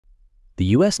The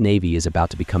U.S. Navy is about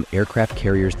to become aircraft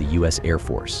carriers. The U.S. Air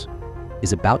Force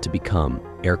is about to become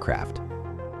aircraft,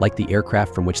 like the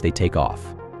aircraft from which they take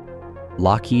off.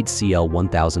 Lockheed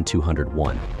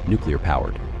CL-1201,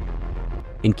 nuclear-powered.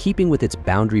 In keeping with its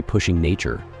boundary-pushing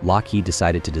nature, Lockheed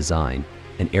decided to design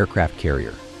an aircraft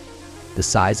carrier, the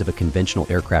size of a conventional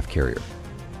aircraft carrier.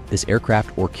 This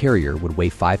aircraft or carrier would weigh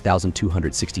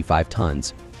 5,265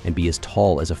 tons and be as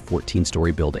tall as a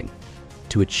 14-story building.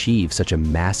 To achieve such a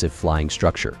massive flying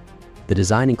structure, the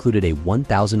design included a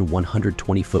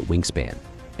 1,120-foot wingspan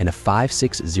and a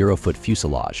 560-foot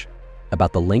fuselage,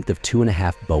 about the length of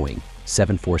 2.5 Boeing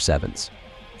 747s.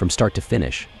 From start to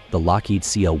finish, the Lockheed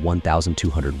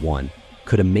CL-1201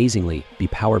 could amazingly be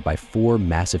powered by 4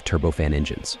 massive turbofan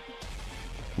engines,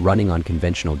 running on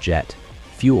conventional jet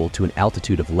fuel to an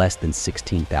altitude of less than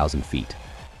 16,000 feet.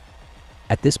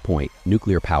 At this point,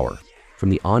 nuclear power from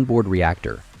the onboard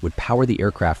reactor would power the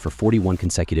aircraft for 41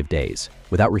 consecutive days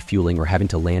without refueling or having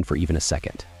to land for even a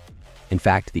second. In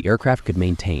fact, the aircraft could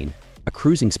maintain a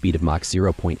cruising speed of Mach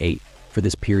 0.8 for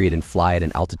this period and fly at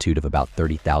an altitude of about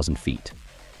 30,000 feet.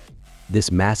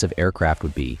 This massive aircraft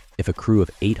would be a crew of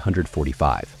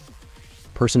 845,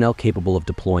 personnel capable of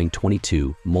deploying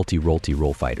 22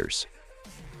 multi-role fighters,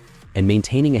 and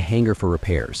maintaining a hangar for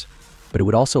repairs, but it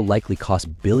would also likely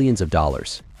cost billions of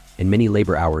dollars and many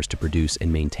labor hours to produce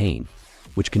and maintain,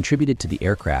 which contributed to the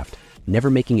aircraft never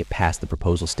making it past the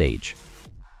proposal stage.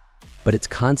 But its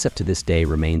concept to this day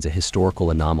remains a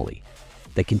historical anomaly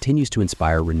that continues to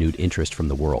inspire renewed interest from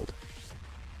the world.